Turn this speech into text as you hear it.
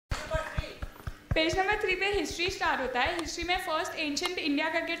Page number 3 पे history start होता है। हिस्ट्री में फर्स्ट एंशिएंट इंडिया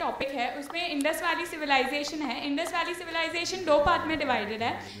करके टॉपिक है, उसमें इंडस वैली सिविलाइजेशन है। इंडस वैली सिविलाइजेशन 2 पार्ट में डिवाइडेड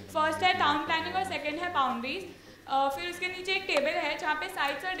है। फर्स्ट है टाउन प्लानिंग और सेकंड है बाउंड्रीज। फिर उसके नीचे एक टेबल है जहाँ पे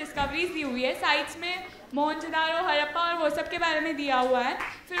साइट्स और डिस्कवरीज दी हुई है। साइट्स में मोहनजोदारो, हड़प्पा और वो सब के बारे में दिया हुआ है।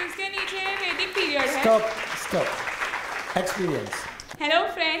 फिर उसके नीचे वैदिक पीरियड है। Stop experience. Hello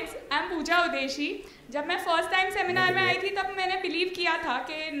friends, I am पूजा उदेशी। जब मैं फर्स्ट टाइम सेमिनार में आई थी तब मैंने बिलीव किया था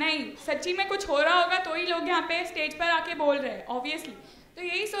कि नहीं, सच्ची में कुछ हो रहा होगा तो ही लोग यहाँ पे स्टेज पर आके बोल रहे हैं ऑब्वियसली। तो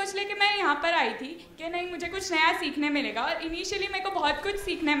यही सोच ले कि मैं यहाँ पर आई थी कि नहीं, मुझे कुछ नया सीखने मिलेगा। और इनिशियली मेरे को बहुत कुछ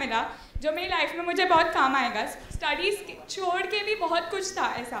सीखने मिला जो मेरी लाइफ में मुझे बहुत काम आएगा। स्टडीज़ छोड़ के भी बहुत कुछ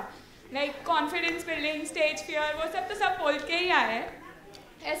था ऐसा, like confidence building, stage fear, वो सब तो सब बोल के ही आए हैं।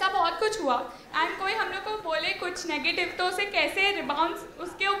 ऐसा बहुत कुछ हुआ एंड कोई हम लोग को बोले कुछ नेगेटिव तो उसे कैसे रिबाउंड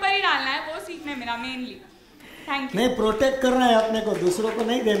उसके ऊपर ही डालना है, वो सीखने मिला मेनली। Thank you. नहीं, प्रोटेक्ट करना है अपने को, दूसरों को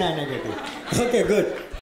नहीं देना है नेगेटिव। Okay, good.